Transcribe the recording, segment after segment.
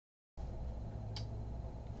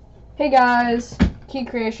Hey guys, Key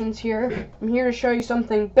Creations here. I'm here to show you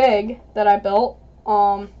something big that I built.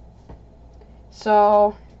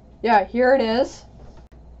 So yeah, here it is.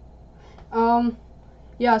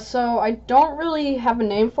 Yeah, so I don't really have a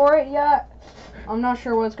name for it yet. I'm not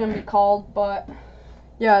sure what it's gonna be called, but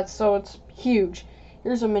yeah, so it's huge.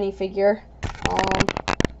 Here's a minifigure.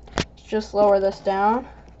 Let's just lower this down.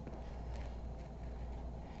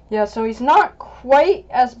 Yeah, so he's not quite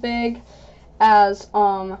as big as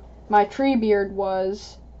my Treebeard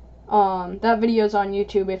was. That video's on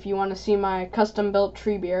YouTube if you want to see my custom built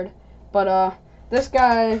Treebeard. But this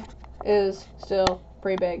guy is still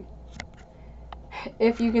pretty big.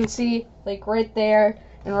 If you can see, like right there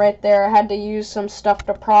and right there, I had to use some stuff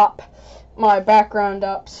to prop my background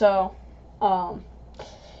up, so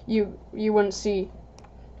you wouldn't see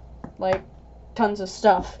like tons of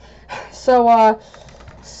stuff. So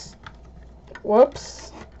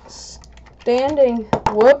whoops, standing,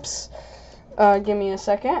 whoops. Give me a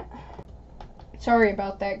second. Sorry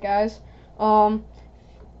about that, guys.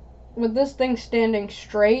 With this thing standing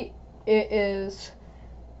straight, it is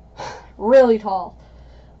really tall.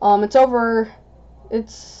 It's over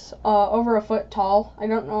a foot tall. I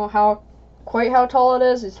don't know quite how tall it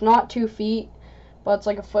is. It's not 2 feet, but it's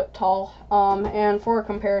like a foot tall. And for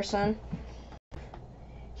comparison,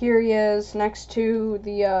 here he is next to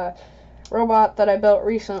the robot that I built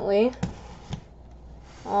recently.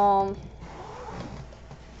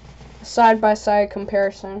 Side-by-side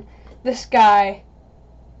comparison. This guy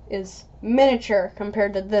is miniature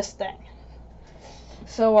compared to this thing.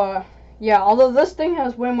 So, yeah, although this thing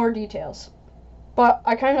has way more details. But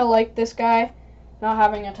I kind of like this guy not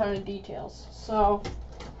having a ton of details. So,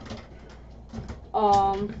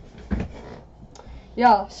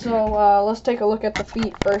 yeah, so, let's take a look at the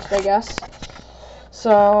feet first, I guess.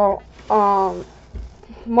 So,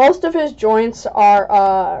 most of his joints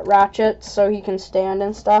are ratchets, so he can stand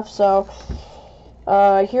and stuff. So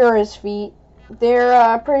here are his feet.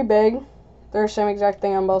 They're pretty big. They're the same exact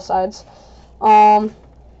thing on both sides.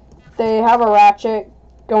 They have a ratchet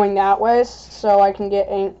going that way, so I can get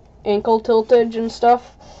ankle tiltage and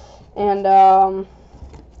stuff, and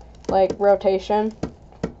like rotation.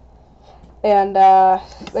 And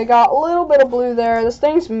they got a little bit of blue there. This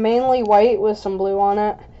thing's mainly white with some blue on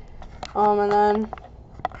it. And then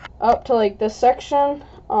up to like this section,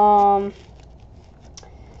 I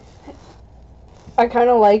kind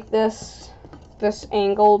of like this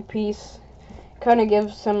angled piece. Kind of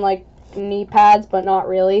gives him like knee pads, but not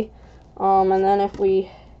really. And then if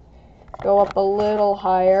we go up a little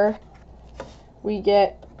higher, we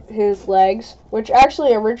get his legs, which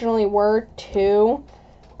actually originally were two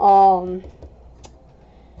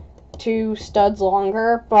studs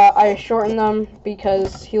longer, but I shortened them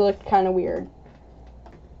because he looked kind of weird.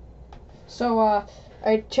 So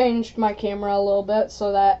I changed my camera a little bit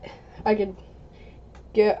so that I could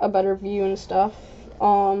get a better view and stuff.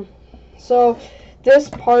 So this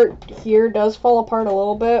part here does fall apart a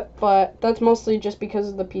little bit, but that's mostly just because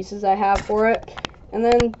of the pieces I have for it. And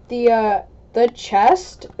then the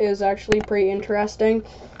chest is actually pretty interesting.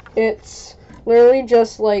 It's literally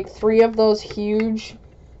just like 3 of those huge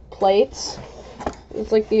plates.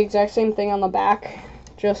 It's like the exact same thing on the back,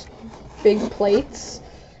 just big plates.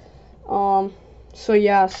 So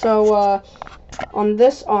yeah, so on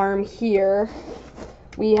this arm here,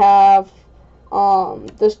 we have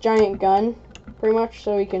this giant gun, pretty much,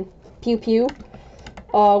 so we can pew pew,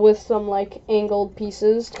 with some like angled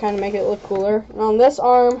pieces to kind of make it look cooler. And on this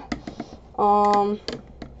arm,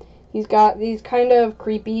 he's got these kind of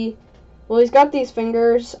creepy, well, he's got these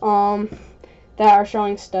fingers that are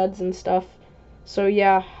showing studs and stuff. So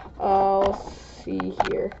yeah, let's see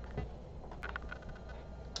here.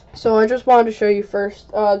 So I just wanted to show you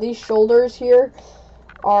first, these shoulders here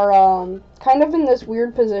are kind of in this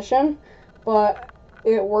weird position, but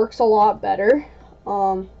it works a lot better.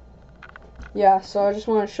 Yeah, so I just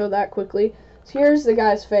want to show that quickly. So here's the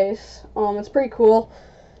guy's face. It's pretty cool.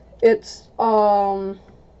 It's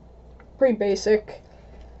pretty basic,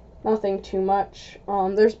 nothing too much.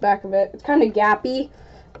 There's the back of it. It's kind of gappy,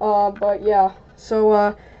 but yeah.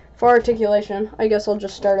 So for articulation, I guess I'll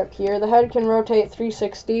just start up here. The head can rotate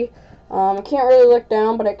 360. It can't really look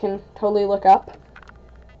down, but it can totally look up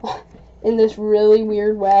in this really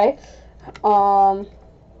weird way.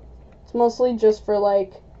 It's mostly just for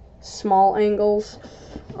like small angles.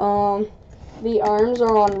 The arms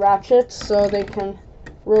are on ratchets, so they can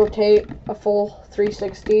rotate a full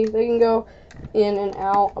 360. They can go in and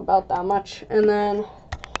out about that much. And then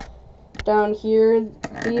down here,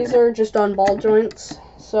 these are just on ball joints.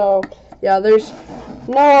 So yeah, there's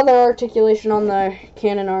no other articulation on the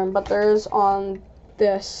cannon arm, but there is on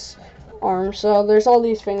this arm. So there's all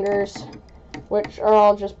these fingers, which are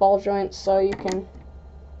all just ball joints, so you can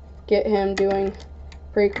get him doing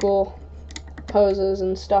pretty cool poses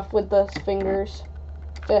and stuff with the fingers,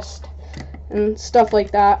 fist, and stuff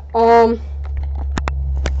like that.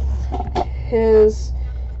 His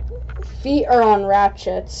feet are on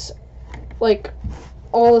ratchets. Like,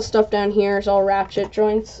 all the stuff down here is all ratchet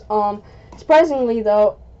joints. Surprisingly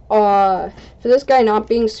though, for this guy not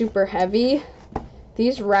being super heavy,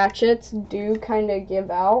 these ratchets do kind of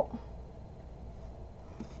give out.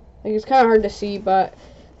 Like, it's kind of hard to see, but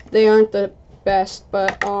they aren't the best.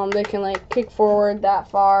 But they can like kick forward that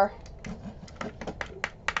far,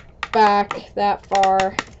 back that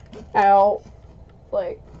far, out,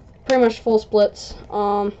 like pretty much full splits.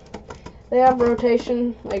 They have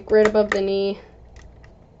rotation like right above the knee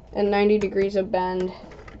and 90 degrees of bend.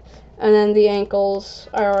 And then the ankles,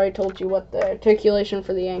 I already told you what the articulation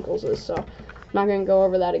for the ankles is, so I'm not going to go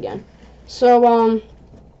over that again. So,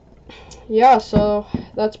 yeah, so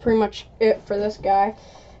that's pretty much it for this guy.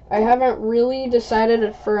 I haven't really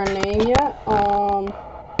decided for a name yet. I'm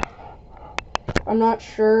not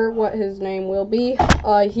sure what his name will be.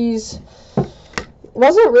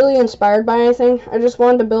 Wasn't really inspired by anything. I just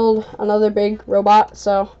wanted to build another big robot,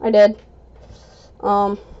 so I did.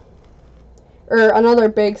 Or another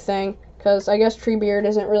big thing, because I guess Treebeard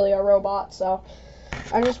isn't really a robot, so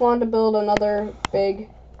I just wanted to build another big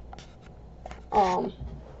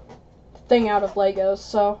thing out of Legos,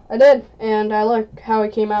 so I did, and I like how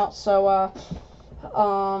it came out. So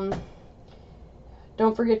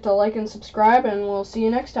don't forget to like and subscribe, and we'll see you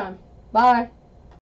next time. Bye.